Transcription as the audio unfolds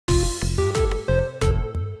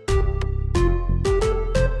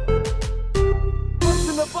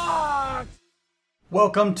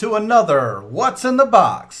Welcome to another What's in the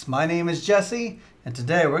Box. My name is Jesse, and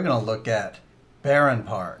today we're going to look at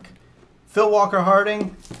Barenpark. Phil Walker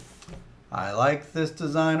Harding. I like this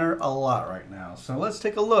designer a lot right now. So let's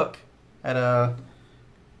take a look at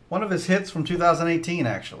one of his hits from 2018,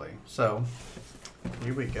 actually. So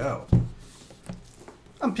here we go.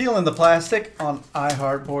 I'm peeling the plastic on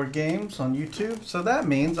iHeartBoard Games on YouTube. So that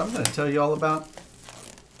means I'm going to tell you all about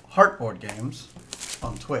Heartboard Games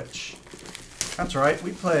on Twitch. That's right,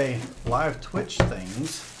 we play live Twitch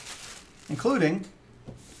things, including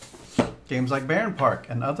games like Barenpark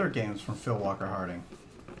and other games from Phil Walker Harding.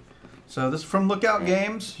 So this is from Lookout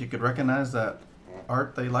Games. You could recognize that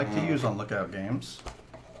art they like to use on Lookout Games.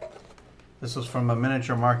 This was from a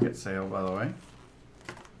miniature market sale, by the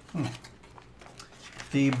way.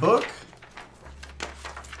 The book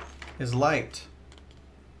is light,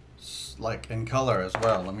 like in color as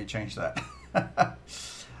well. Let me change that.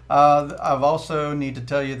 I've also need to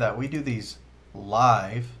tell you that we do these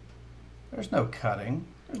live. There's no cutting.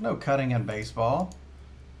 There's no cutting in baseball.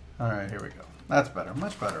 All right, here we go. That's better,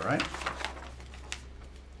 much better, right?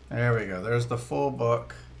 There we go. There's the full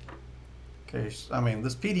book. Okay, I mean,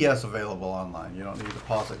 this PDF's available online. You don't need to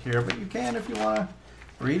pause it here, but you can if you want to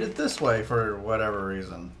read it this way for whatever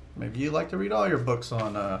reason. Maybe you like to read all your books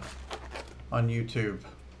on YouTube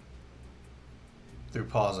through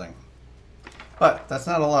pausing. But that's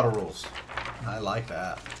not a lot of rules. I like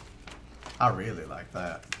that. I really like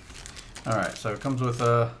that. All right, so it comes with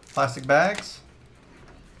plastic bags.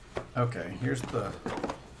 Okay, here's the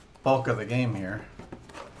bulk of the game here.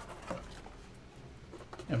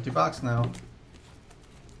 Empty box now.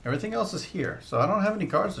 Everything else is here. So I don't have any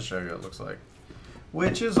cards to show you, it looks like.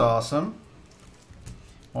 Which is awesome.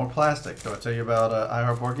 More plastic. Do I tell you about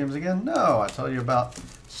iHeartBoard Games again? No, I tell you about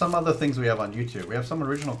some other things we have on YouTube. We have some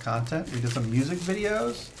original content. We did some music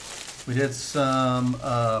videos. We did some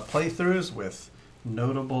playthroughs with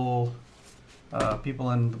notable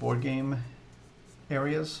people in the board game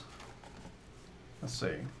areas. Let's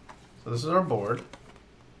see. So this is our board.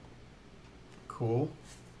 Cool.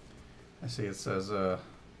 I see it says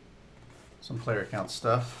some player count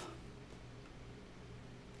stuff.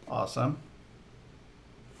 Awesome.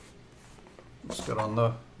 Looks good on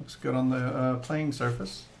the playing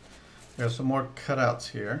surface. We have some more cutouts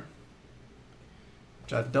here,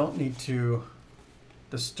 which I don't need to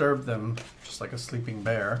disturb them, just like a sleeping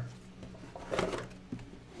bear.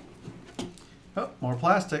 Oh, more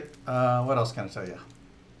plastic. What else can I tell you?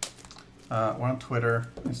 We're on Twitter,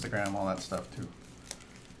 Instagram, all that stuff too.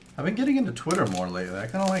 I've been getting into Twitter more lately. I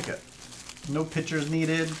kind of like it. No pictures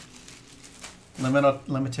needed.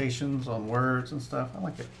 Limitations on words and stuff. I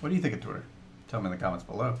like it. What do you think of Twitter? Tell me in the comments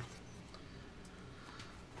below.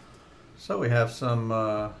 So we have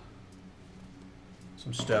some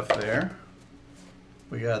stuff there.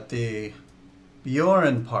 We got the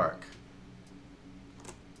Barenpark.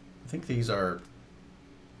 I think these are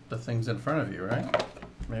the things in front of you, right?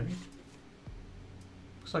 Maybe.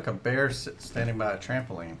 Looks like a bear standing by a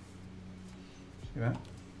trampoline. See that?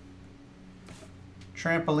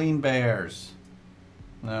 Trampoline bears.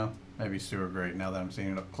 No, maybe sewer grate now that I'm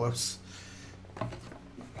seeing it up close.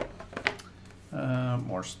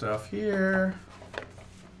 More stuff here.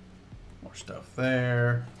 More stuff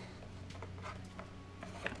there.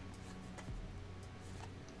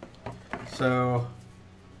 So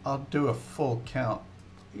I'll do a full count.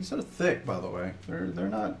 These are thick, by the way. They're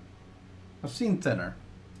not. I've seen thinner,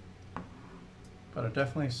 but I've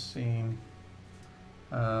definitely seen.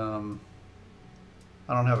 I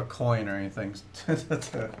don't have a coin or anything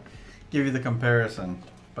to give you the comparison,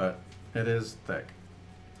 but it is thick.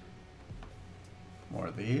 More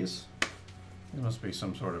of these. These must be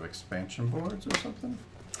some sort of expansion boards or something.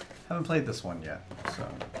 Haven't played this one yet, so.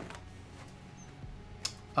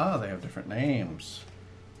 Ah, they have different names.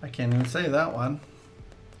 I can't even say that one.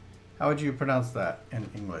 How would you pronounce that in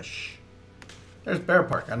English? There's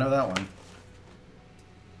Barenpark, I know that one.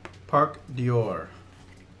 Parc Dior.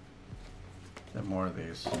 And more of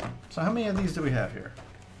these. So how many of these do we have here?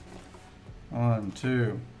 1,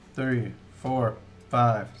 2, 3, 4,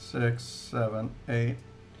 5, 6, 7, 8,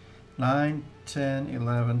 9, 10,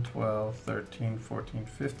 11, 12, 13, 14,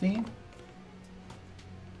 15.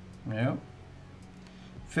 Yep.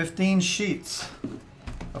 15 sheets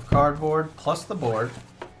of cardboard plus the board.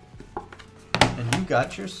 And you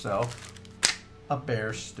got yourself a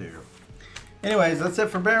bear stew. Anyways, that's it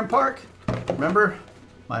for Barenpark. Remember,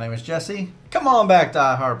 my name is Jesse. Come on back to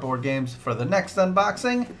iHeartBoard Games for the next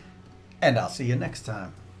unboxing, and I'll see you next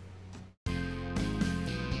time.